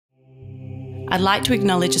I'd like to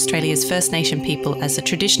acknowledge Australia's First Nation people as the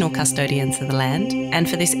traditional custodians of the land, and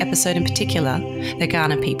for this episode in particular, the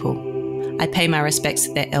Kaurna people. I pay my respects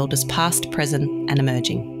to their elders past, present and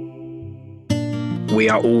emerging. We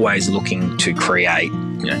are always looking to create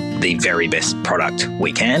the very best product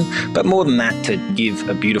we can, but more than that, to give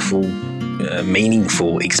a beautiful,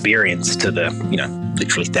 meaningful experience to the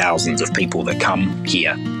literally thousands of people that come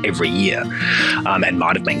here every year and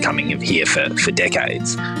might have been coming here for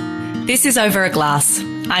decades. This is Over a Glass.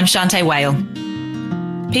 I'm Shanteh Wale.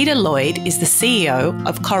 Peter Lloyd is the CEO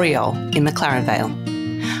of Coriole in McLaren Vale,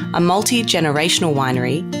 a multi-generational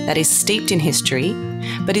winery that is steeped in history,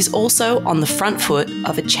 but is also on the front foot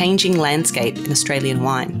of a changing landscape in Australian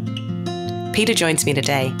wine. Peter joins me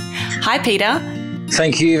today. Hi, Peter.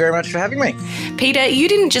 Thank you very much for having me. Peter, you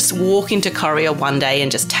didn't just walk into Coriole one day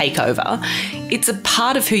and just take over. It's a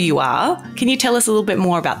part of who you are. Can you tell us a little bit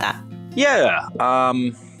more about that? Yeah,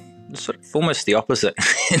 sort of almost the opposite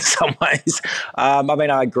in some ways.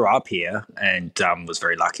 I grew up here and was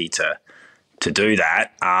very lucky to do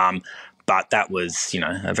that. But that was,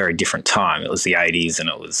 a very different time. It was the 80s and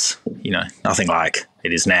it was, nothing like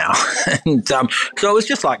it is now. And so it was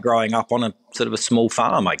just like growing up on a sort of a small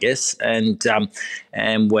farm, I guess.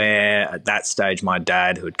 And where at that stage my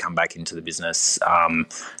dad, who had come back into the business,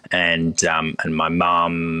 and my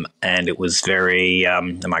mum, and it was very,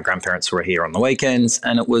 and my grandparents were here on the weekends,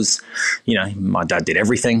 and it was, my dad did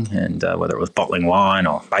everything, and whether it was bottling wine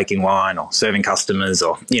or making wine or serving customers,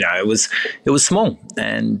 or it was small,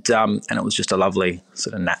 and it was just a lovely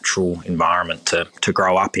sort of natural environment to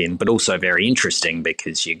grow up in, but also very interesting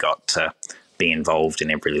because you got to be involved in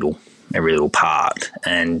every little part,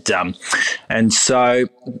 and so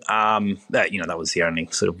that was the only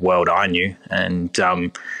sort of world I knew,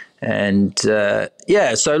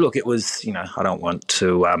 so look, it was, I don't want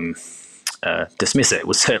to dismiss it. It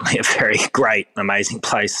was certainly a very great, amazing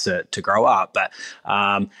place to grow up, but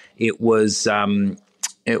it was all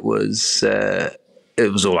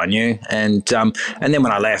I knew, and then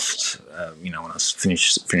when I left, when I was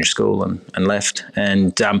finished school and left,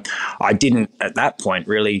 and I didn't at that point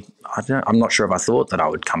really. I'm not sure if I thought that I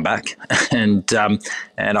would come back, and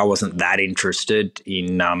I wasn't that interested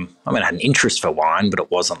in. I had an interest for wine, but it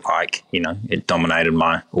wasn't like it dominated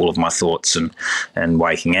all of my thoughts and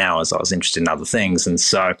waking hours. I was interested in other things, and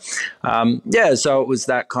so so it was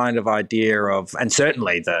that kind of idea of, and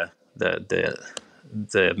certainly the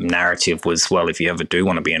narrative was, well, if you ever do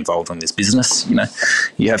want to be involved in this business,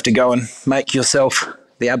 you have to go and make yourself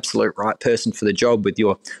the absolute right person for the job with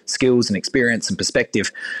your skills and experience and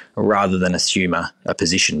perspective, rather than assume a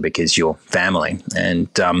position because you're family. And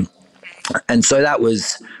so that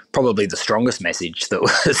was probably the strongest message that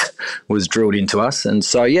was drilled into us. And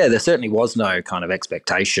so, there certainly was no kind of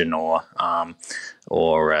expectation or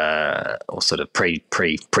sort of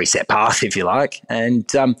preset path, if you like. And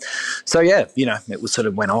it was sort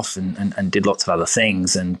of went off and did lots of other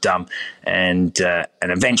things, and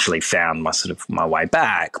eventually found my way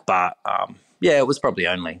back. But it was probably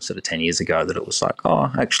only sort of 10 years ago that it was like,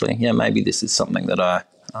 oh, actually, maybe this is something that I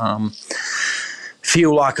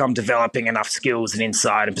feel like I'm developing enough skills and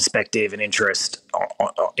insight and perspective and interest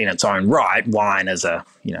in its own right. Wine as a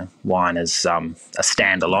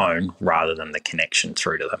standalone, rather than the connection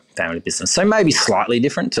through to the family business. So maybe slightly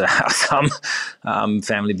different to how some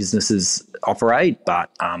family businesses operate,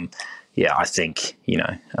 but I think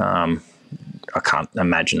I can't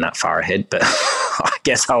imagine that far ahead, but I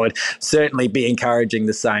guess I would certainly be encouraging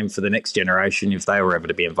the same for the next generation if they were ever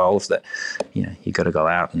to be involved, that, you got to go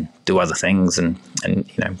out and do other things and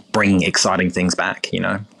bring exciting things back,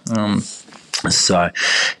 So,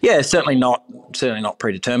 certainly not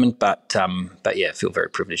predetermined, but feel very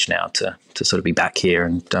privileged now to sort of be back here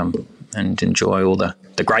and enjoy all the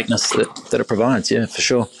greatness that it provides. Yeah, for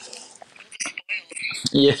sure.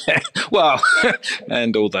 Yeah, well,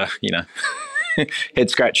 and all the, head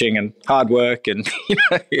scratching and hard work, and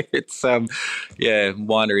it's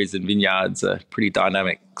wineries and vineyards are pretty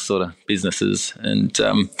dynamic sort of businesses, and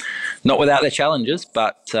not without their challenges,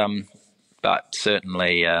 but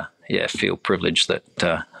certainly feel privileged that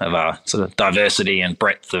of our sort of diversity and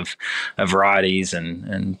breadth of varieties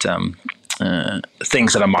and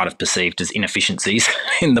things that I might have perceived as inefficiencies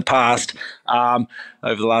in the past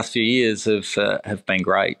over the last few years have been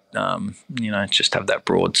great. Just have that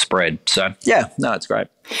broad spread. So it's great.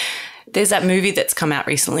 There's that movie that's come out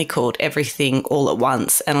recently called Everything All at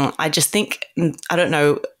Once, and I just think, I don't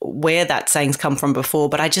know where that saying's come from before,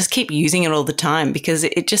 but I just keep using it all the time because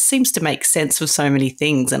it just seems to make sense of so many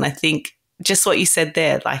things. And I think just what you said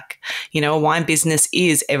there, like, a wine business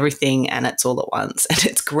is everything and it's all at once, and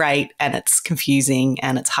it's great and it's confusing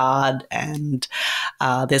and it's hard, and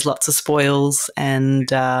there's lots of spoils,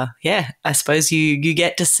 and I suppose you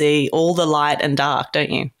get to see all the light and dark,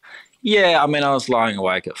 don't you? Yeah, I mean, I was lying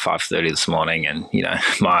awake at 5:30 this morning, and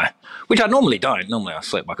which I normally don't. Normally, I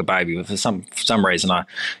sleep like a baby, but for some reason, and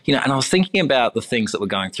I was thinking about the things that were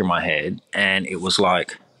going through my head, and it was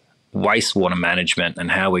like wastewater management and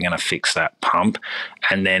how we're going to fix that pump,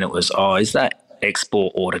 and then it was, is that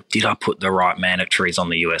export order, did I put the right mandatories on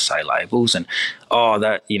the USA labels, and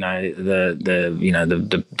that the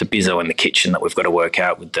bizzo in the kitchen that we've got to work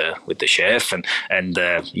out with the chef, and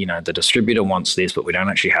the distributor wants this but we don't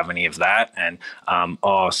actually have any of that, and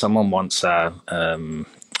someone wants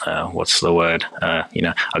what's the word? A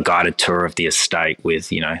guided tour of the estate with,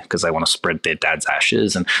 because they want to spread their dad's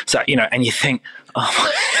ashes. And so, and you think,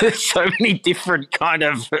 there's so many different kind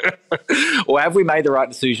of, or have we made the right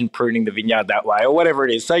decision pruning the vineyard that way, or whatever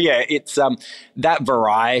it is. So yeah, it's that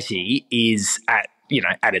variety is at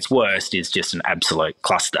its worst is just an absolute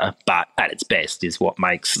cluster, but at its best is what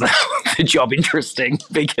makes the job interesting,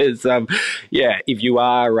 because if you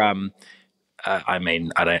are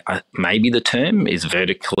maybe the term is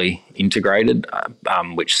vertically integrated,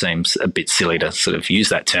 which seems a bit silly to sort of use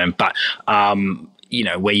that term, but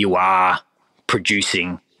where you are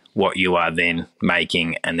producing what you are then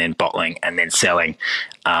making and then bottling and then selling,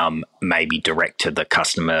 maybe direct to the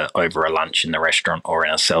customer over a lunch in the restaurant or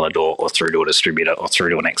in a cellar door, or through to a distributor or through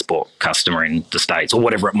to an export customer in the States, or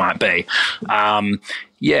whatever it might be.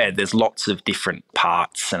 There's lots of different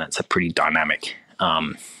parts, and it's a pretty dynamic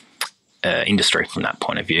industry from that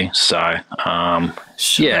point of view. So,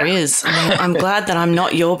 Sure is. I'm glad that I'm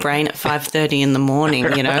not your brain at 5:30 in the morning.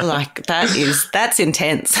 Like that's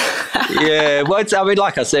intense. Yeah, well,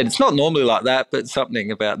 like I said, it's not normally like that, but something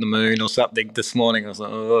about the moon or something this morning, I was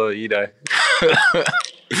like,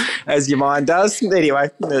 as your mind does. Anyway,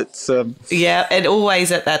 it's and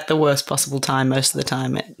always at the worst possible time, most of the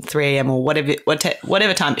time at 3 a.m. or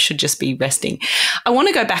whatever time. It should just be resting. I want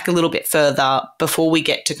to go back a little bit further before we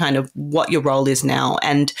get to kind of what your role is now,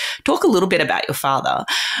 and talk a little bit about your father.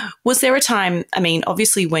 Was there a time, I mean,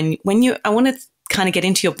 obviously I want to kind of get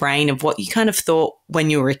into your brain of what you kind of thought when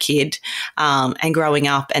you were a kid, and growing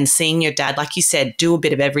up and seeing your dad, like you said, do a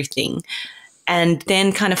bit of everything. And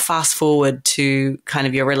then kind of fast forward to kind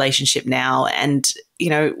of your relationship now. And,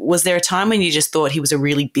 was there a time when you just thought he was a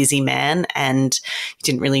really busy man and you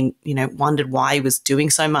didn't really, wondered why he was doing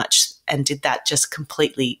so much? And did that just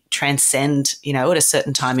completely transcend, at a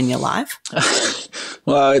certain time in your life?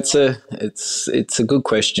 Well, it's a good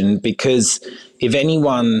question, because if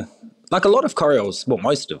anyone, like a lot of Coriole's, well,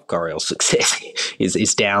 most of Coriole's success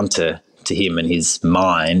is down to him and his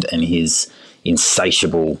mind and his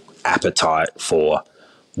insatiable appetite for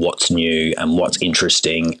what's new and what's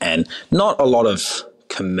interesting, and not a lot of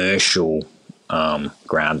commercial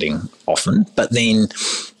grounding often, but then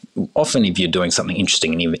often if you're doing something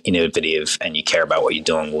interesting and innovative and you care about what you're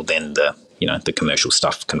doing, well, then the commercial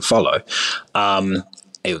stuff can follow.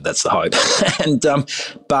 That's the hope. And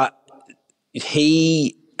but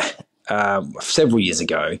he several years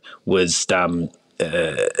ago was I'm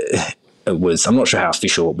not sure how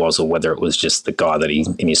official it was, or whether it was just the guy that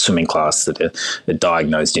in his swimming class that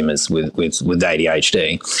diagnosed him as with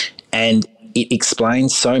ADHD. And it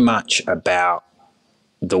explains so much about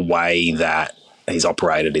the way that he's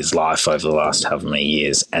operated his life over the last however many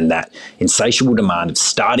years, and that insatiable demand of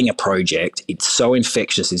starting a project. It's so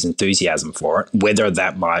infectious, his enthusiasm for it, whether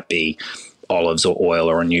that might be olives or oil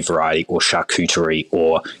or a new variety or charcuterie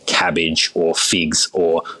or cabbage or figs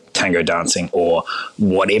or tango dancing or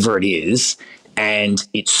whatever it is. And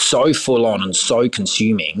it's so full on and so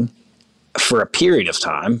consuming for a period of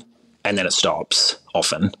time, and then it stops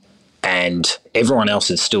often. And everyone else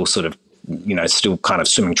is still sort of, still kind of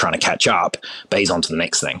swimming, trying to catch up, but he's on to the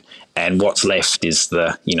next thing. And what's left is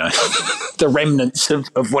the, the remnants of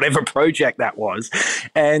whatever project that was.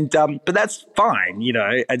 And, but that's fine,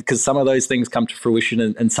 because some of those things come to fruition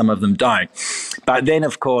and some of them don't. But then,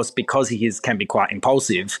 of course, because he can be quite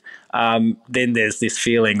impulsive, then there's this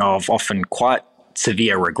feeling of often quite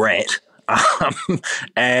severe regret.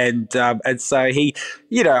 And so he,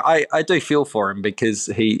 I do feel for him, because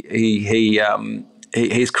he's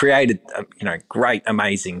created, great,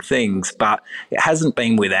 amazing things, but it hasn't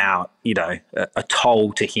been without, a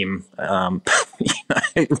toll to him,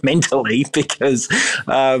 mentally, because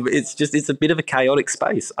it's a bit of a chaotic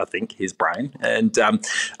space, I think, his brain. And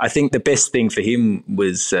I think the best thing for him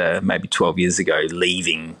was maybe 12 years ago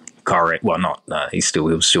leaving Well, not he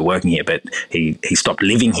was still working here, but he stopped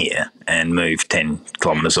living here and moved 10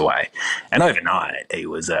 kilometres away. And overnight, he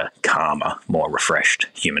was a calmer, more refreshed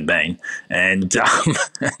human being. And,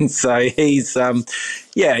 and so he's,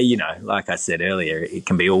 like I said earlier, it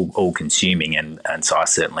can be all consuming. And so I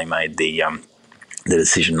certainly made the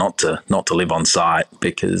decision not to live on site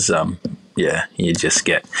because you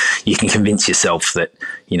can convince yourself that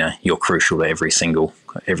you're crucial to every single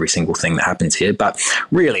thing that happens here. But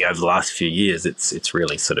really, over the last few years, it's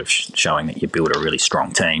really sort of showing that you build a really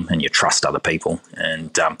strong team and you trust other people,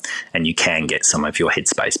 and you can get some of your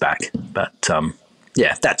headspace back. But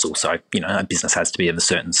that's also, a business has to be of a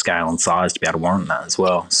certain scale and size to be able to warrant that as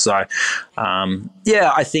well. So,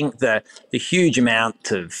 I think the huge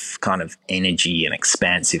amount of kind of energy and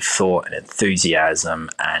expansive thought and enthusiasm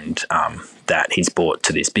and that he's brought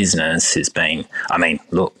to this business has been,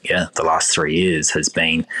 the last 3 years has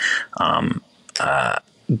been,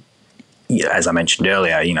 as I mentioned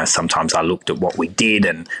earlier, sometimes I looked at what we did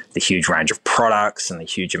and the huge range of products and the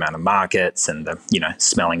huge amount of markets and the,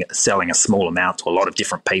 selling a small amount to a lot of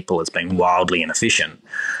different people has been wildly inefficient.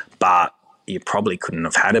 But you probably couldn't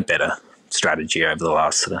have had a better strategy over the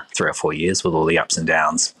last sort of 3 or 4 years with all the ups and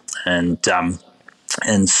downs. And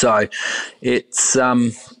so it's,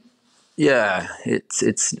 we're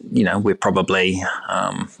probably,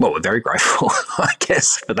 we're very grateful, I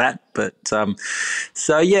guess, for that. But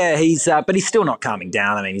he's still not calming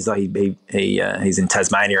down. I mean, he's in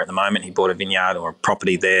Tasmania at the moment. He bought a vineyard or a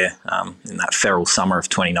property there in that feral summer of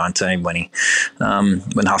 2019 when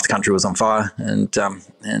half the country was on fire, and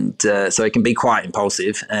so he can be quite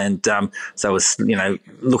impulsive. And so I was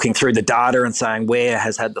looking through the data and saying where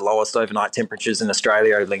has had the lowest overnight temperatures in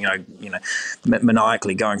Australia.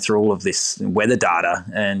 Maniacally going through all of this weather data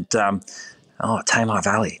and. Tamar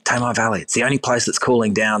Valley. It's the only place that's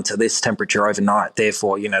cooling down to this temperature overnight.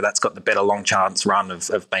 Therefore, that's got the better long chance run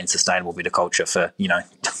of being sustainable viticulture for,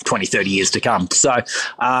 20, 30 years to come. So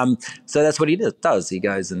that's what he does. He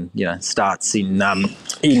goes and, starts in the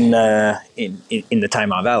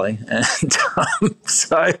Tamar Valley. And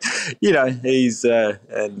he's,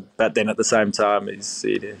 but then at the same time,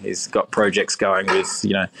 he's got projects going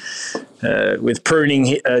with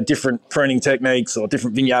pruning, different pruning techniques or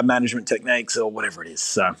different vineyard management techniques or whatever it is.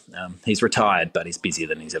 So he's retired, but he's busier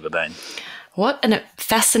than he's ever been. What a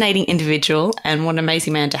fascinating individual and what an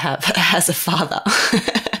amazing man to have as a father.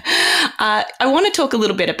 I want to talk a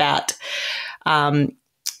little bit about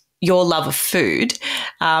your love of food.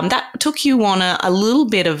 That took you on a little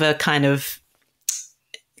bit of a kind of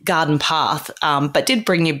garden path, but did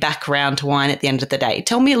bring you back around to wine at the end of the day.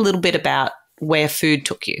 Tell me a little bit about where food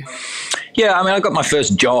took you. Yeah, I got my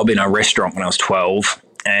first job in a restaurant when I was 12,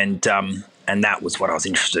 and that was what I was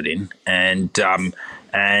interested in, and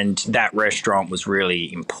that restaurant was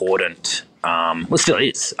really important. Still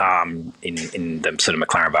is in the sort of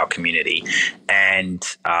McLaren Vale community, and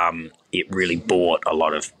it really brought a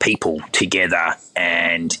lot of people together,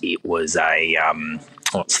 and it was a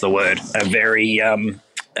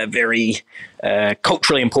very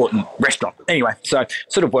culturally important restaurant. Anyway, so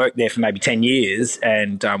sort of worked there for maybe 10 years,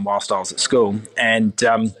 and whilst I was at school, and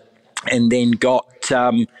then got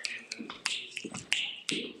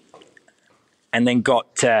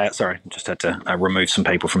sorry, just had to remove some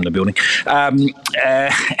people from the building,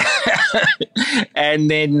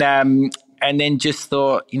 and then just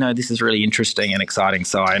thought, this is really interesting and exciting.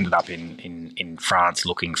 So I ended up in France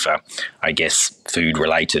looking for, I guess,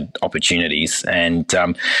 food-related opportunities. And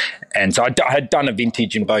so I had done a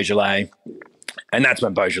vintage in Beaujolais, and that's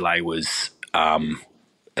when Beaujolais was,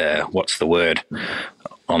 what's the word,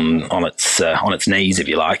 on its knees, if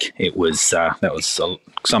you like. It was that was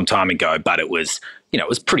some time ago, but it was. It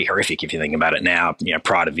was pretty horrific if you think about it now.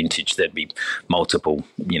 Prior to vintage, there'd be multiple,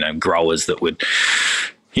 growers that would,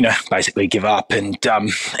 basically give up, and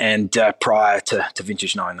prior to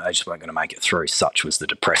vintage, knowing they just weren't going to make it through. Such was the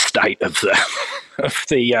depressed state of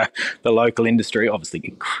the local industry.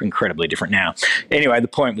 Obviously, incredibly different now. Anyway, the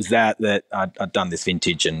point was that I'd done this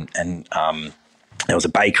vintage, and there was a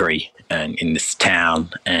bakery in this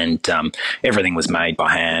town, and everything was made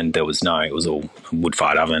by hand. It was all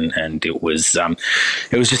wood-fired oven, and it was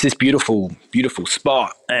just this beautiful, beautiful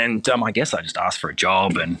spot. And I guess I just asked for a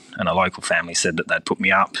job, and a local family said that they'd put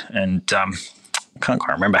me up, and I can't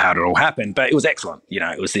quite remember how it all happened, but it was excellent.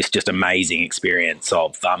 It was this just amazing experience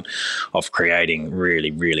of creating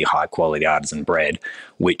really, really high quality artisan bread,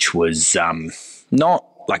 which was not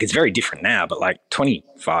like, it's very different now, but like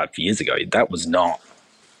 25 years ago, that was not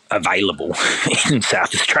available in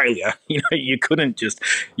South Australia. You couldn't just,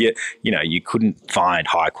 you couldn't find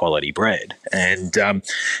high quality bread. And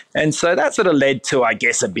so that sort of led to, I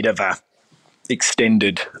guess, a bit of a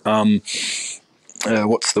extended,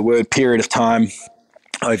 period of time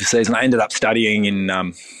overseas. And I ended up studying in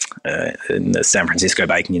the San Francisco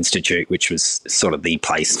Baking Institute, which was sort of the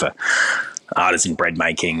place for artisan bread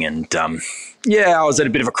making. And I was at a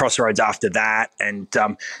bit of a crossroads after that, and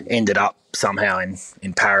ended up somehow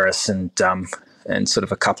in Paris, and sort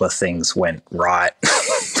of a couple of things went right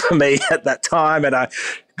for me at that time, and I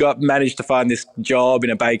managed to find this job in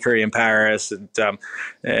a bakery in Paris, and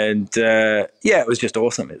it was just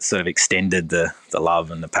awesome. It sort of extended the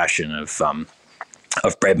love and the passion of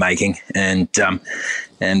bread making, and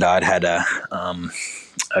I'd had a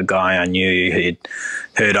guy I knew who'd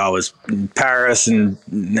heard I was in Paris, and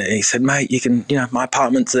he said, "Mate, you can, my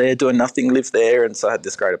apartment's there, doing nothing, live there." And so I had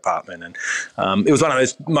this great apartment, and it was one of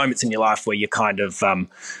those moments in your life where you kind of,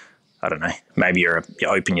 I don't know, maybe you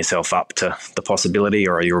open yourself up to the possibility,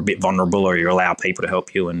 or you're a bit vulnerable, or you allow people to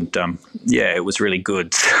help you. And it was really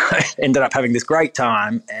good. So I ended up having this great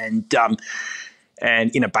time, and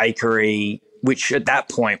in a bakery, which at that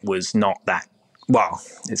point was not that, well,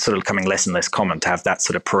 it's sort of becoming less and less common to have that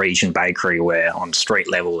sort of Parisian bakery where on street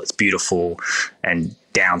level it's beautiful, and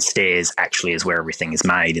downstairs actually is where everything is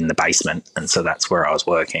made, in the basement. And so that's where I was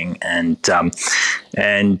working. And the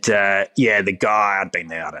guy, I'd been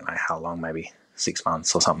there, I don't know how long, maybe 6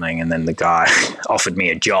 months or something. And then the guy offered me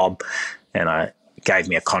a job, and gave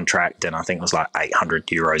me a contract, and I think it was like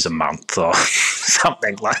 €800 a month or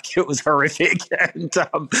something. Like, it was horrific. And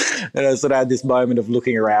I sort of had this moment of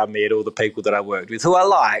looking around me at all the people that I worked with, who I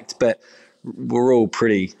liked, but were all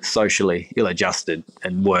pretty socially ill-adjusted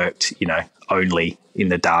and worked, only in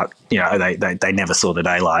the dark. They never saw the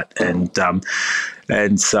daylight. And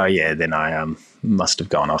so, then I must have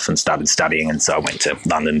gone off and started studying. And so I went to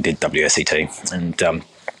London and did WSET,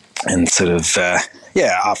 and sort of,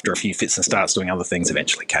 after a few fits and starts doing other things,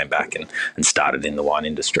 eventually came back and started in the wine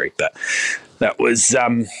industry. But that was,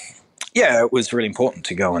 it was really important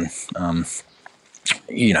to go and,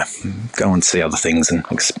 go and see other things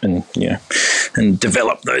and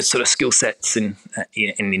develop those sort of skill sets in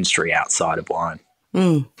industry outside of wine.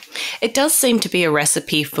 Mm. It does seem to be a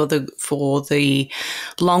recipe for the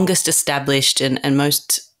longest established and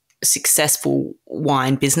most successful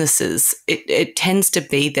wine businesses. It tends to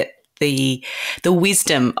be that the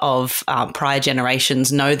wisdom of prior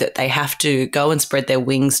generations know that they have to go and spread their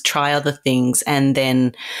wings, try other things, and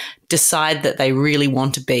then decide that they really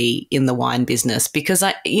want to be in the wine business. Because,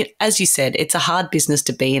 as you said, it's a hard business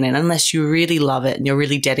to be in, and unless you really love it and you're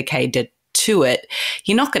really dedicated to it,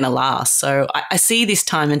 you're not going to last. So I see this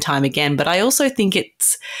time and time again, but I also think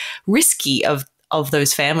it's risky of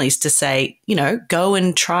those families to say, go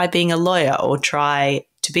and try being a lawyer, or try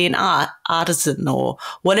to be an artisan, or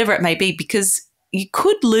whatever it may be, because you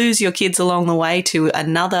could lose your kids along the way to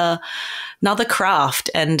another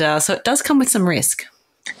craft. And so it does come with some risk.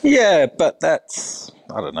 Yeah, but that's,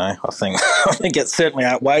 I don't know, I think it certainly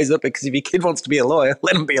outweighs it, because if your kid wants to be a lawyer,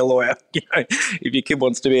 let them be a lawyer. If your kid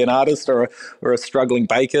wants to be an artist or a struggling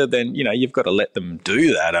baker, then, you've got to let them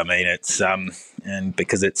do that. I mean, it's, and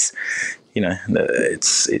because it's,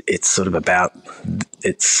 it's sort of about,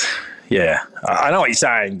 it's, yeah, I know what you're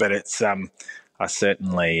saying, but it's, I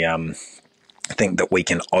certainly think that we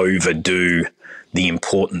can overdo the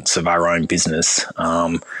importance of our own business.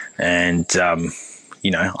 I'm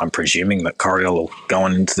presuming that Coriole will go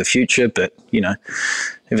on into the future, but,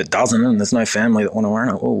 if it doesn't and there's no family that want to run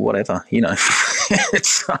it, well, whatever,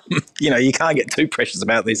 it's, you can't get too precious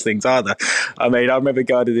about these things either. I mean, I remember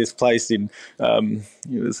going to this place it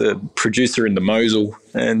was a producer in the Mosel,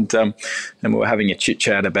 and we were having a chit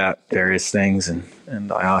chat about various things, and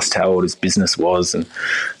I asked how old his business was, and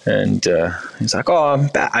he's like, oh,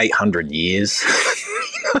 about 800 years.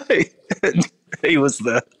 And he was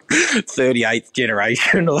the 38th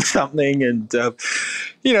generation or something, and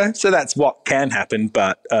so that's what can happen.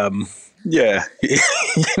 But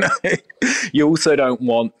you also don't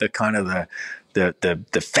want the kind of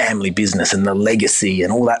the family business and the legacy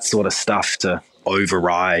and all that sort of stuff to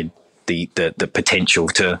override the potential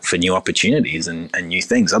for new opportunities and new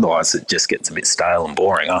things. Otherwise, it just gets a bit stale and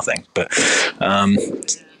boring, I think. But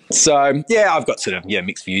so I've got sort of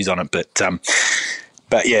mixed views on it, but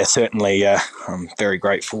yeah, certainly I'm very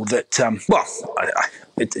grateful that,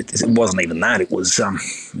 it wasn't even that. It was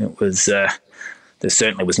there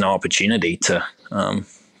certainly was no opportunity to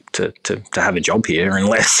have a job here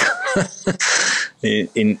unless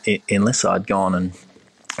unless I'd gone and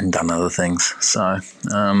done other things. So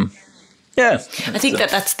Yeah. I think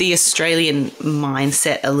that's the Australian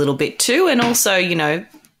mindset a little bit too. And also,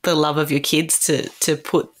 the love of your kids to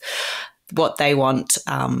put what they want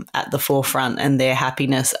at the forefront and their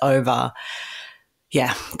happiness over,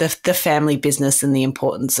 the family business and the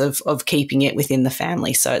importance of keeping it within the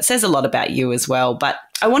family. So it says a lot about you as well. But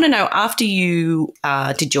I want to know, after you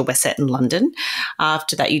did your WSET in London,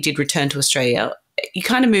 after that you did return to Australia, you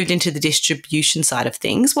kind of moved into the distribution side of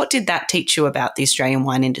things. What did that teach you about the Australian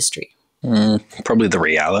wine industry? Probably the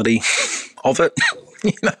reality of it.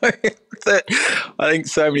 That I think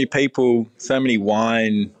so many people, so many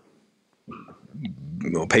wine,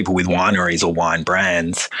 or people with wineries or wine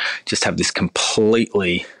brands just have this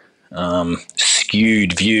completely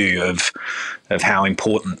skewed view of how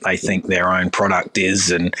important they think their own product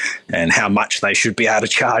is, and how much they should be able to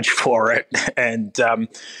charge for it. And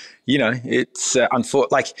it's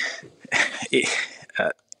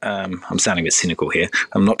I'm sounding a bit cynical here.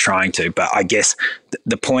 I'm not trying to, but I guess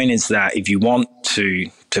the point is that if you want to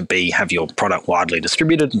have your product widely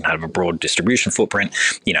distributed and have a broad distribution footprint,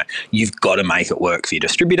 you've got to make it work for your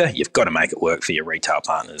distributor. You've got to make it work for your retail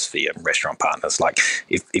partners, for your restaurant partners. Like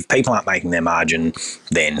if people aren't making their margin,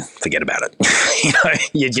 then forget about it.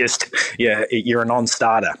 You're a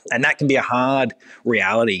non-starter, and that can be a hard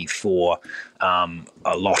reality for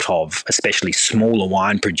a lot of especially smaller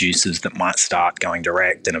wine producers that might start going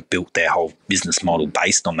direct and have built their whole business model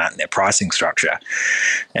based on that and their pricing structure.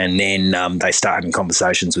 And then they start having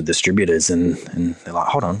conversations with distributors, and they're like,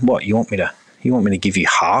 hold on, what, you want me to give you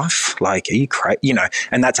half? Like, are you crazy?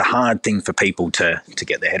 And that's a hard thing for people to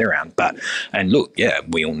get their head around. And look,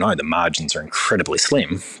 we all know the margins are incredibly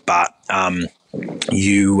slim, but if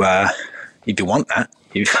you want that,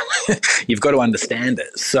 you've got to understand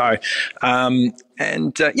it. So,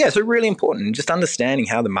 so really important, just understanding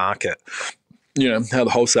how the market, how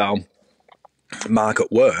the wholesale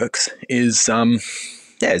market works is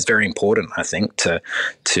very important, I think, to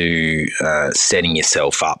setting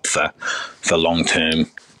yourself up for long-term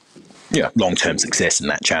success in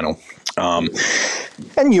that channel. And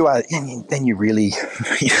then you really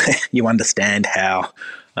you understand how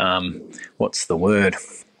what's the word?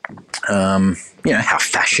 How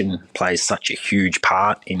fashion plays such a huge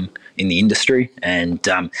part in the industry, and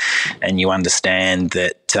you understand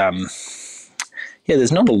that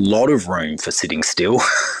there's not a lot of room for sitting still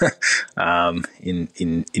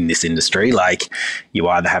in this industry. Like, you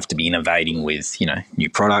either have to be innovating with new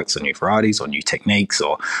products or new varieties or new techniques,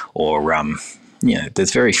 or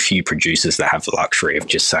there's very few producers that have the luxury of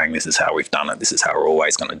just saying, this is how we've done it, this is how we're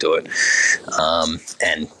always going to do it,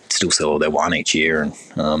 and still sell all their wine each year.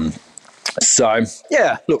 And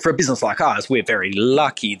look, for a business like ours, we're very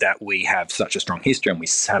lucky that we have such a strong history and we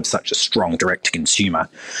have such a strong direct-to-consumer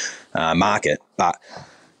market. But,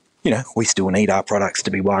 we still need our products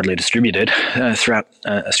to be widely distributed throughout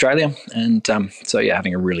Australia. And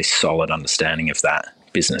having a really solid understanding of that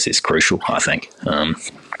business is crucial, I think. That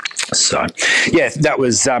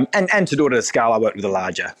was, and to do it at a scale, I worked with a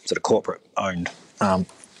larger sort of corporate-owned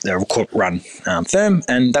they're a corporate-run firm,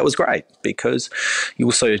 and that was great because you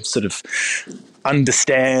also sort of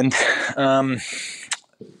understand, how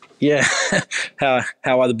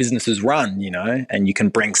other businesses run, and you can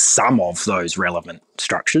bring some of those relevant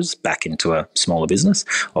structures back into a smaller business.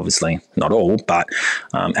 Obviously, not all, but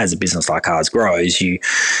as a business like ours grows, you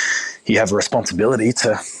have a responsibility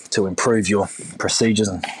to improve your procedures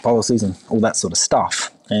and policies and all that sort of stuff.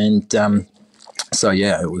 And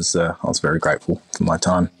it was. I was very grateful for my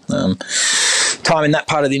time in that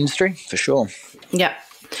part of the industry, for sure. Yeah,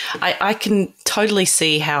 I can totally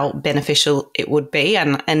see how beneficial it would be,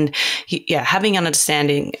 and having an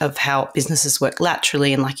understanding of how businesses work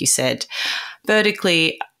laterally, and like you said,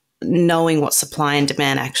 vertically, knowing what supply and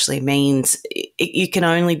demand actually means, it can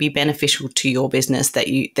only be beneficial to your business that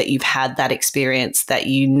you've had that experience, that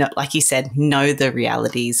like you said, know the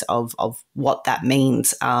realities of what that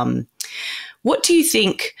means. What do you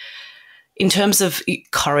think in terms of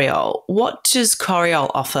Coriole? What does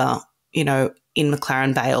Coriole offer, in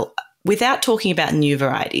McLaren Vale? Without talking about new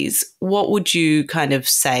varieties, what would you kind of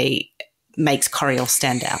say makes Coriole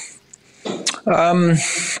stand out?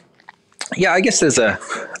 I guess there's a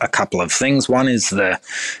couple of things. One is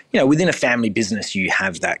within a family business, you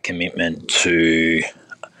have that commitment to,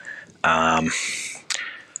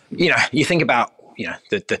 you think about,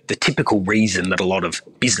 the typical reason that a lot of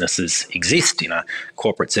businesses exist in a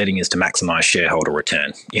corporate setting is to maximize shareholder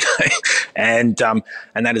return, and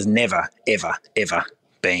that has never, ever, ever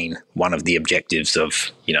been one of the objectives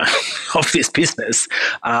of, of this business.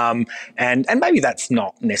 And maybe that's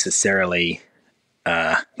not necessarily,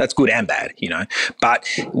 that's good and bad, but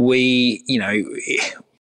we,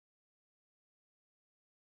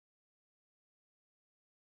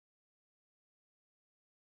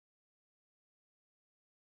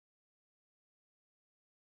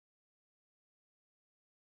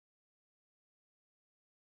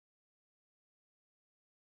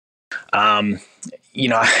 I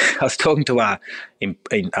was talking to a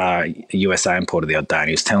USA importer the other day, and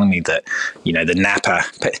he was telling me that, the Napa,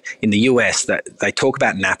 in the US, that they talk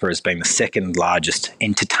about Napa as being the second largest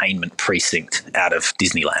entertainment precinct out of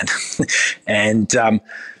Disneyland. And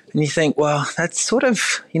you think, well, that's sort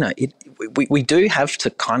of, we do have to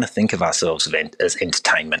kind of think of ourselves as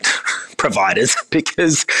entertainment providers,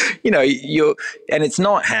 because, and it's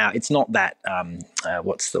not that,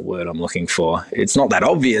 what's the word I'm looking for? It's not that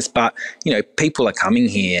obvious, but, people are coming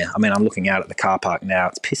here. I mean, I'm looking out at the car park now.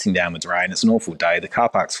 It's pissing down with rain. It's an awful day. The car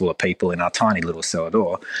park's full of people in our tiny little cellar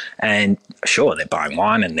door. And sure, they're buying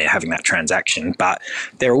wine and they're having that transaction, but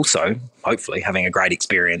they're also hopefully having a great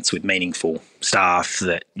experience with meaningful staff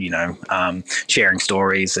that, sharing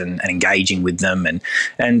stories and engaging with them.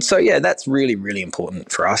 And so, yeah, that's really, really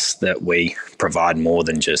important for us, that we provide more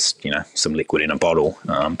than just, some liquid in a bottle.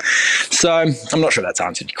 So I'm not sure that's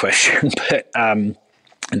answered your question, but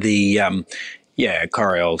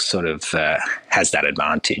Coriole sort of has that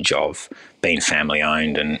advantage of being family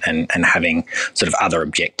owned and having sort of other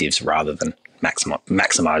objectives rather than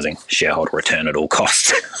maximizing shareholder return at all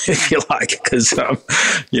costs, if you like, because,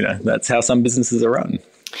 that's how some businesses are run.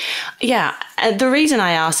 Yeah. The reason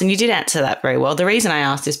I asked, and you did answer that very well, the reason I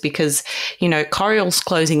asked is because, Coriole's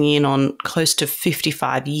closing in on close to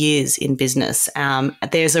 55 years in business.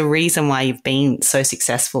 There's a reason why you've been so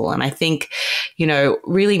successful. And I think,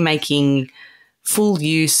 really making full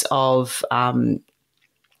use of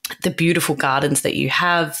the beautiful gardens that you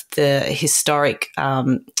have, the historic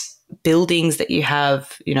buildings that you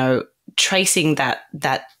have, tracing that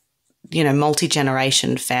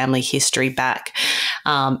multi-generation family history back,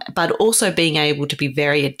 but also being able to be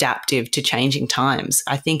very adaptive to changing times,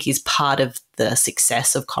 I think is part of the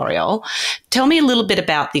success of Coriole. Tell me a little bit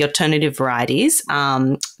about the alternative varieties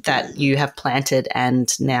that you have planted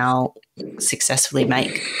and now successfully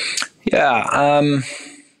make. Yeah,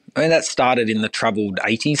 that started in the troubled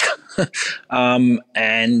 80s.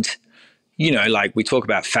 And, like we talk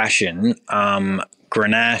about fashion,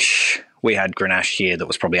 Grenache, we had Grenache here that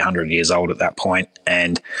was probably 100 years old at that point.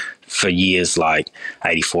 And for years like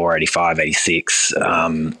 84, 85, 86,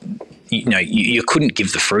 you couldn't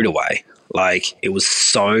give the fruit away. Like, it was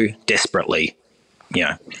so desperately,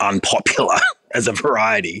 unpopular as a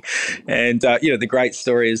variety. And, the great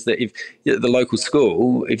story is that if the local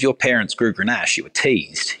school, if your parents grew Grenache, you were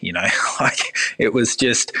teased, like it was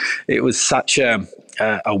such a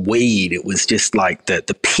weed. It was just like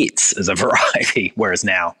the pits as a variety, whereas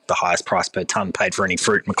now the highest price per tonne paid for any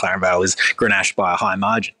fruit in McLaren Vale is Grenache by a high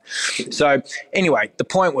margin. So anyway, the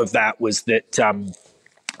point with that was that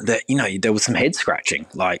there was some head scratching.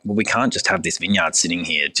 Like, well, we can't just have this vineyard sitting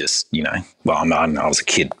here just, I was a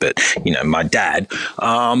kid, but, my dad.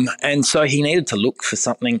 And so he needed to look for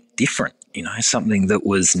something different, something that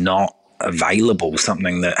was not available,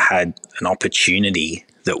 something that had an opportunity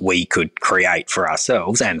that we could create for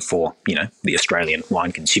ourselves and for, the Australian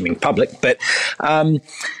wine consuming public. But,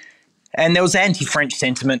 and there was anti-French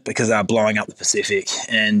sentiment because they were blowing up the Pacific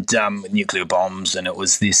and with nuclear bombs, and it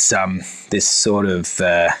was this sort of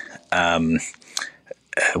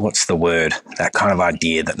what's the word? That kind of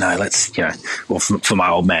idea that no, let's for my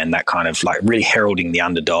old man, that kind of like really heralding the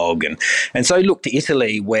underdog, and so he looked to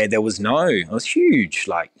Italy where it was huge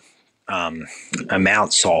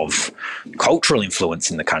amounts of cultural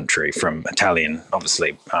influence in the country from Italian,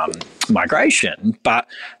 obviously, migration, but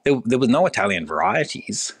there was no Italian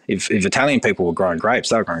varieties. If Italian people were growing grapes,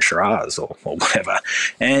 they were growing Shiraz or whatever,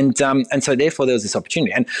 and so therefore there was this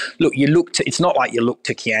opportunity. And look, it's not like you look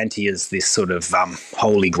to Chianti as this sort of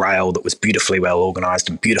holy grail that was beautifully well organised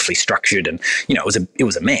and beautifully structured, and it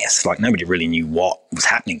was a mess. Like, nobody really knew what was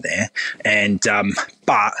happening there, and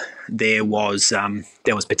but there was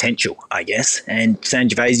potential, I guess, and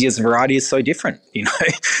Sangiovese as a variety is so different,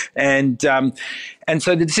 and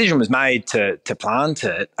so the decision was made to plant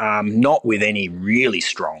it, not with any really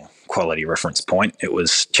strong quality reference point. It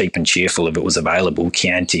was cheap and cheerful if it was available,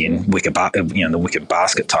 Chianti and the wicker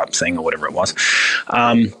basket type thing or whatever it was.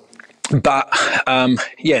 But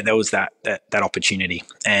there was that opportunity,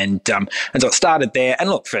 and so it started there. And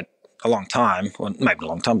look, for a long time, well, maybe not a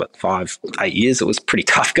long time, but 5-8 years, it was pretty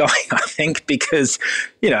tough going, I think, because,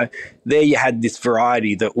 there you had this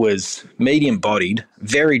variety that was medium bodied,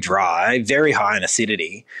 very dry, very high in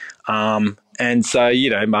acidity. And so,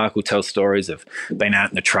 Mark will tell stories of being out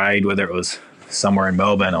in the trade, whether it was somewhere in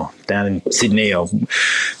Melbourne or down in Sydney,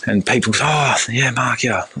 and people say, "Oh, yeah, Mark,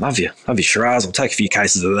 yeah, love your Shiraz. I'll take a few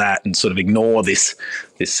cases of that," and sort of ignore this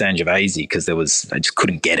Sangiovese because I just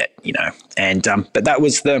couldn't get it, And but that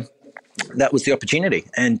was the opportunity,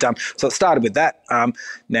 and so it started with that.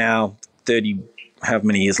 Now 30 however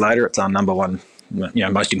many years later, it's our number one,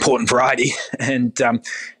 most important variety, and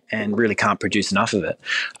really can't produce enough of it.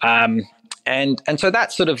 And so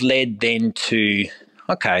that sort of led then to,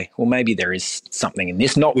 okay, well, maybe there is something in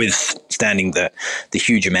this, notwithstanding the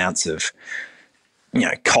huge amounts of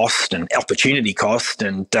cost and opportunity cost,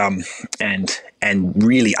 and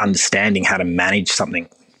really understanding how to manage something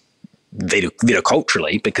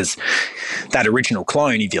viticulturally, because that original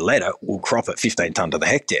clone, if you let it, will crop at 15 tonne to the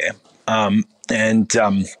hectare, and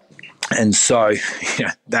so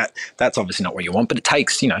that's obviously not what you want, but it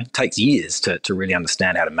takes years to really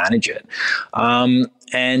understand how to manage it,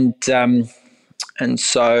 and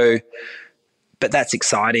so. But that's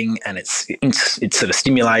exciting, and it's sort of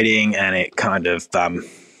stimulating, and it kind of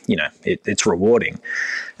it's rewarding.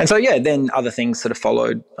 And so then other things sort of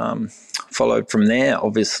followed from there.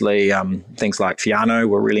 Obviously, things like Fiano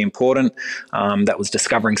were really important. That was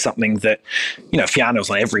discovering something that Fiano's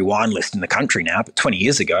on every wine list in the country now, but 20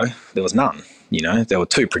 years ago there was none. There were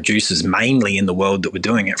two producers mainly in the world that were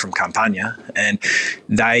doing it from Campania, and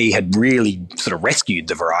they had really sort of rescued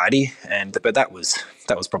the variety. But that was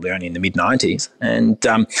probably only in the mid 90s, and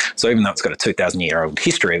so even though it's got a 2,000-year-old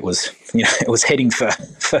history, it was heading for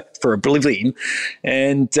oblivion,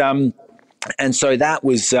 and so that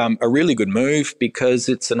was a really good move, because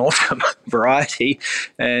it's an awesome variety,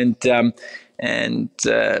 but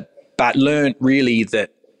learned really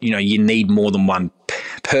that you need more than one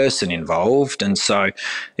person involved. And so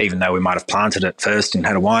even though we might have planted it first and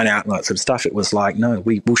had a wine out and that sort of stuff, it was like, no,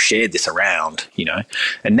 we'll share this around,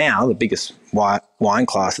 And now the biggest wine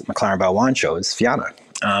class at McLaren Vale Wine Show is Fiano.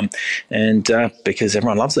 Because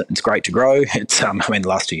everyone loves it. It's great to grow. It's the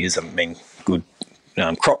last 2 years haven't been good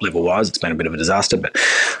crop level wise. It's been a bit of a disaster, but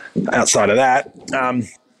outside of that,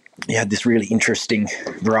 you had this really interesting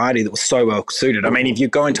variety that was so well suited. I mean, if you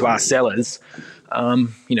go into our cellars,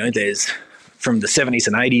 there's from the 70s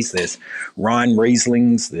and 80s, there's Rhine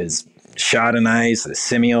Rieslings, there's Chardonnays, there's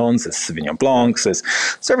Semillons, there's Sauvignon Blancs,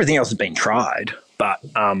 so everything else has been tried, but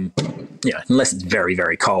unless it's very,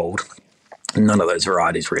 very cold, none of those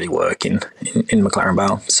varieties really work in McLaren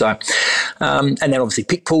Vale. So, and then obviously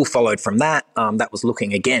Picpoul followed from that. That was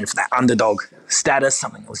looking again for that underdog status,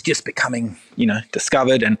 something that was just becoming,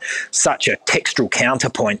 discovered, and such a textural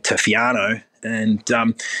counterpoint to Fiano. And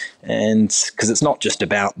because it's not just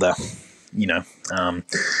about the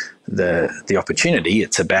opportunity,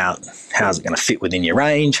 it's about how's it going to fit within your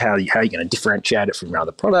range, how are you going to differentiate it from your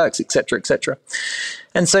other products, etc., etc.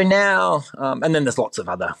 And so now, and then there's lots of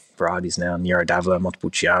other varieties now: Nero d'Avola,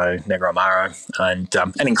 Montepulciano, Negro Amaro, and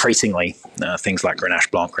increasingly things like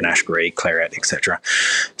Grenache Blanc, Grenache Gris, Claret, etc.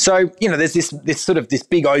 So there's this sort of this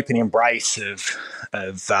big open embrace of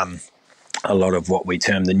a lot of what we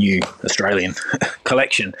term the new Australian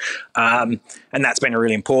collection, and that's been a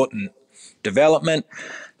really important development.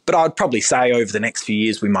 But I'd probably say over the next few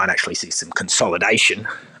years we might actually see some consolidation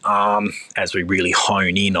as we really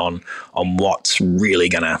hone in on what's really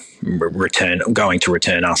going to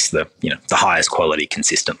return us the highest quality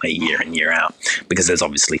consistently year in, year out. Because there's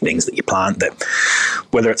obviously things that you plant that,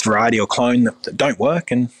 whether it's variety or clone, that don't work,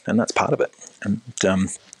 and that's part of it. And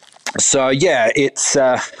so it's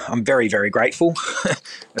I'm very, very grateful,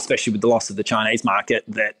 especially with the loss of the Chinese market,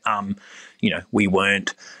 that we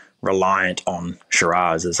weren't reliant on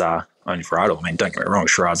Shiraz as our only varietal. I mean, don't get me wrong,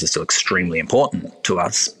 Shiraz is still extremely important to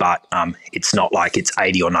us, but it's not like it's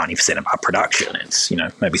 80 or 90% of our production. It's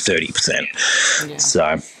maybe 30%. Yeah.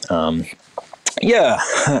 So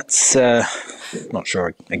that's not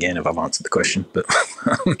sure again if I've answered the question, but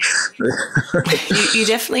you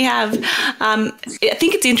definitely have. I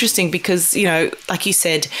think it's interesting because, like you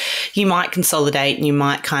said, you might consolidate and you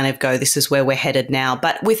might kind of go, this is where we're headed now.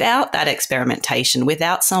 But without that experimentation,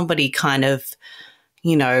 without somebody kind of,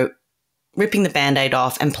 ripping the Band-Aid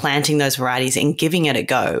off and planting those varieties and giving it a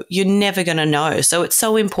go, you're never going to know. So it's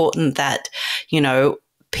so important that,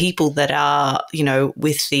 people that are,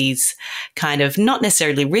 with these kind of not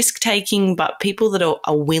necessarily risk-taking, but people that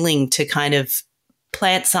are willing to kind of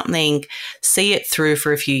plant something, see it through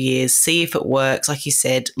for a few years, see if it works. Like you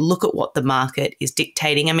said, look at what the market is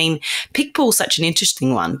dictating. I mean, Picpoul's such an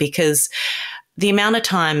interesting one because the amount of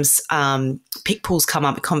times Picpoul's come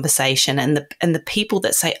up in conversation and the people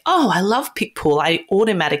that say, oh, I love Picpoul, I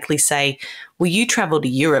automatically say, well, you travel to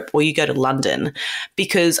Europe or you go to London,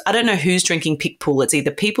 because I don't know who's drinking Picpoul. It's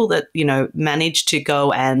either people that, manage to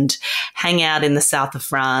go and hang out in the south of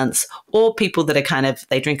France, or people that are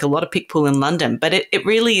they drink a lot of Picpoul in London. But it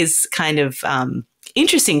really is kind of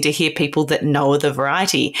interesting to hear people that know the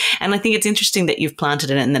variety. And I think it's interesting that you've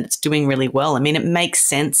planted it and that it's doing really well. I mean, it makes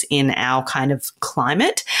sense in our kind of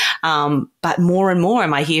climate. But more and more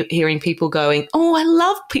am I hearing people going, oh, I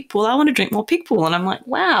love Pickpool. I want to drink more Pickpool. And I'm like,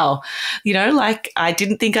 wow, like I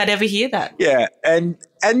didn't think I'd ever hear that. Yeah. And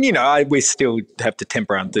we still have to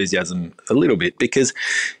temper our enthusiasm a little bit because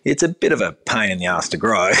it's a bit of a pain in the ass to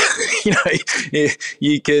grow.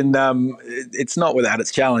 You can, it's not without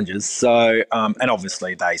its challenges. So, and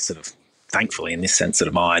obviously they sort of, thankfully in this sense, sort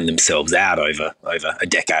of iron themselves out over a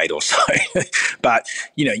decade or so. But,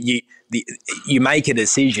 you make a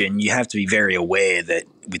decision, you have to be very aware that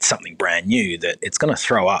with something brand new that it's going to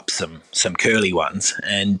throw up some curly ones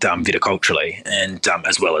and viticulturally and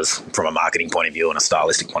as well as from a marketing point of view and a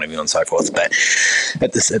stylistic point of view and so forth. But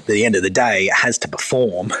at the end of the day, it has to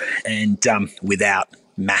perform and without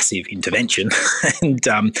massive intervention.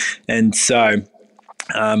 and so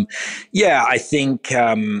I think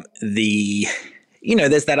there's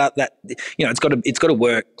that it's got to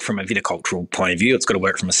work from a viticultural point of view. It's got to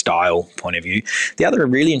work from a style point of view. The other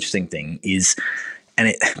really interesting thing is,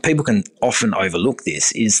 and people can often overlook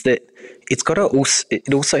this, is that it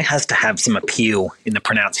also has to have some appeal in the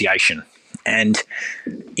pronunciation. And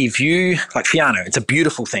if you, like Fiano, it's a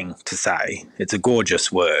beautiful thing to say. It's a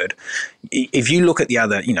gorgeous word. If you look at the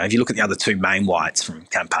other, two main whites from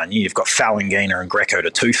Campagna, you've got Falangina and Greco de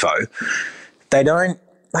Tufo. They don't,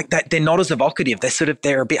 like that, they're not as evocative.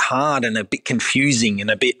 They're a bit hard and a bit confusing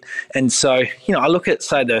and so, I look at,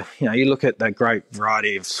 say you look at the great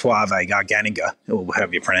variety of Suave Garganiga, or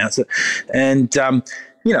however you pronounce it, and,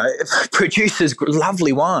 it produces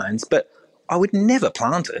lovely wines, but I would never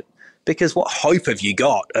plant it. Because what hope have you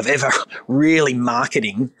got of ever really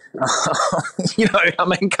marketing?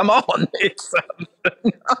 Come on.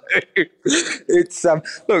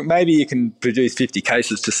 Look, maybe you can produce 50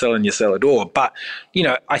 cases to sell in your cellar door, but,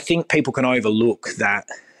 I think people can overlook that,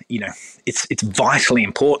 it's vitally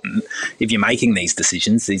important if you're making these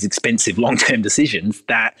decisions, these expensive long-term decisions,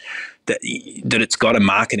 that it's got a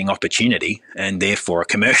marketing opportunity and therefore a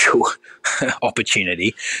commercial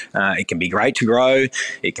opportunity. It can be great to grow.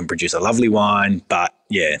 It can produce a lovely wine, but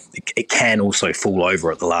it can also fall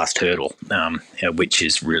over at the last hurdle, which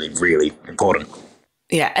is really, really important.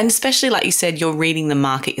 Yeah, and especially like you said, you're reading the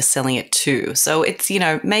market you're selling it to. So it's,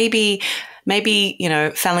 maybe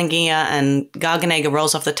Falangina and Garganega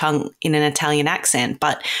rolls off the tongue in an Italian accent,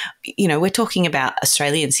 but, we're talking about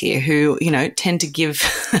Australians here who, tend to give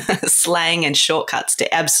slang and shortcuts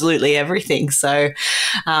to absolutely everything. So,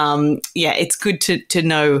 it's good to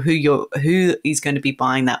know who is going to be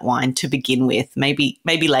buying that wine to begin with. Maybe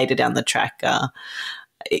later down the track,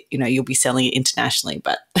 you'll be selling it internationally,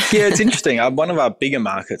 but yeah, it's interesting. One of our bigger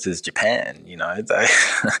markets is Japan.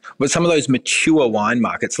 But some of those mature wine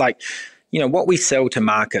markets, like, what we sell to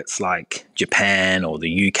markets like Japan or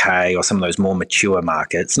the UK or some of those more mature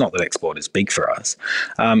markets, not that export is big for us,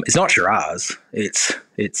 it's not Shiraz, it's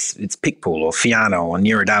Pickpool or Fiano or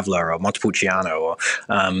Nera d'Avola or Montepulciano.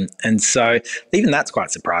 And so even that's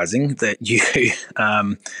quite surprising that you,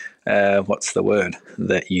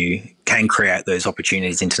 that you can create those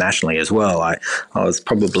opportunities internationally as well. I was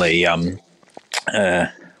probably, I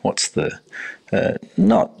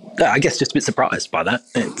guess just a bit surprised by that.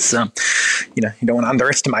 It's, you don't want to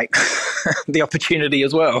underestimate the opportunity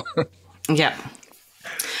as well. Yeah,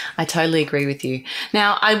 I totally agree with you.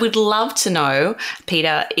 Now, I would love to know,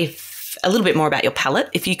 Peter, if a little bit more about your palate.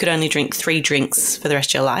 If you could only drink 3 drinks for the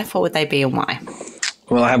rest of your life, what would they be and why?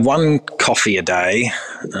 Well, I have 1 coffee a day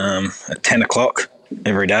at 10 o'clock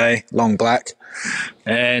every day, long black.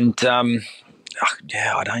 And, I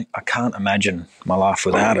can't imagine my life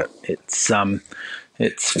without it.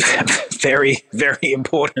 It's very, very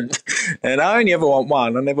important. And I only ever want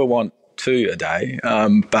 1. I never want 2 a day. I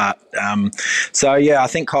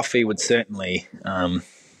think coffee would certainly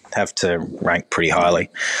have to rank pretty highly.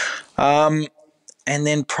 And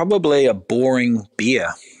then probably a boring beer,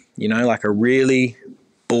 like a really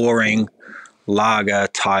boring lager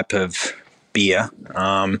type of beer.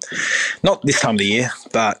 Not this time of the year,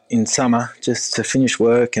 but in summer, just to finish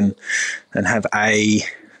work and have a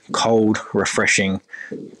cold, refreshing,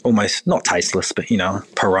 almost not tasteless, but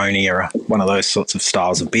Peroni or one of those sorts of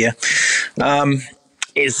styles of beer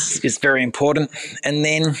is very important. And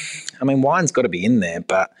then, wine's got to be in there,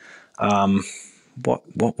 but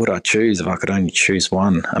what would I choose if I could only choose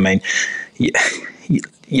one?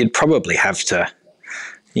 You'd probably have to.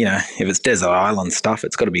 If it's desert island stuff,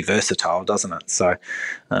 it's got to be versatile, doesn't it? So,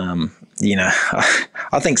 I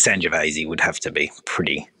think Sangiovese would have to be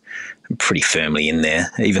pretty pretty firmly in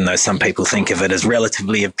there, even though some people think of it as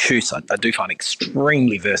relatively obtuse. I do find it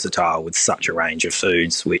extremely versatile with such a range of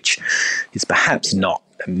foods, which is perhaps not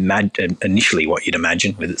initially what you'd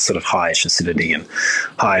imagine with its sort of highish acidity and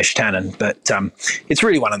highish tannin, but it's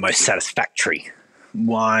really one of the most satisfactory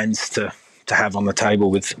wines to have on the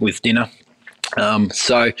table with dinner.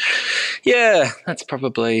 So yeah, that's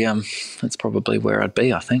probably where I'd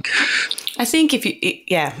be, I think. I think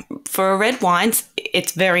for a red wine,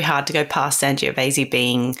 it's very hard to go past Sangiovese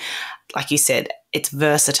being, like you said, it's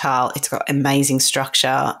versatile. It's got amazing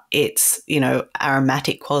structure. It's,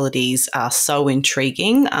 aromatic qualities are so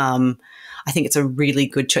intriguing. I think it's a really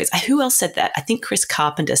good choice. Who else said that? I think Chris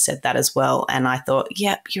Carpenter said that as well. And I thought,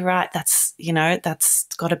 yep, you're right. That's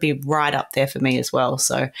got to be right up there for me as well.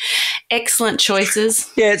 So excellent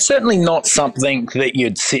choices. Yeah, it's certainly not something that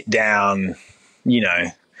you'd sit down,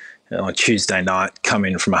 on a Tuesday night, come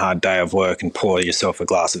in from a hard day of work and pour yourself a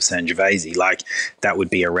glass of Sangiovese. Like, that would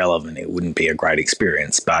be irrelevant. It wouldn't be a great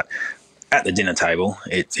experience. But at the dinner table,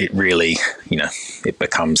 it really, it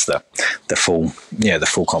becomes the full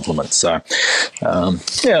complement. So,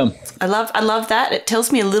 yeah. I love that. It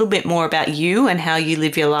tells me a little bit more about you and how you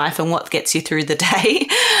live your life and what gets you through the day.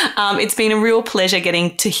 It's been a real pleasure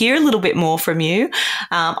getting to hear a little bit more from you.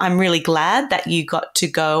 I'm really glad that you got to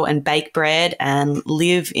go and bake bread and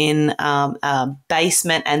live in a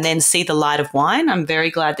basement and then see the light of wine. I'm very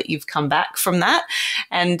glad that you've come back from that.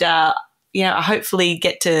 And, I hopefully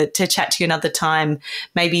get to chat to you another time,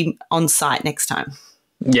 maybe on site next time.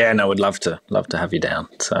 Yeah, no, would love to have you down.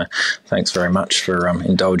 So thanks very much for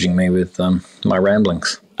indulging me with my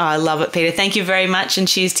ramblings. I love it, Peter. Thank you very much, and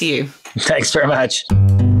cheers to you. Thanks very much.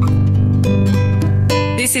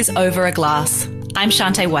 This is Over a Glass. I'm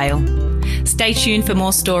Shanteh Wale. Stay tuned for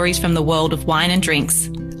more stories from the world of wine and drinks.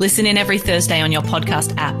 Listen in every Thursday on your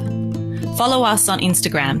podcast app. Follow us on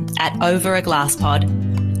Instagram at overaglasspod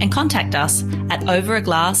and contact us at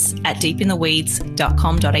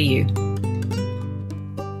overaglass@deepintheweeds.com.au.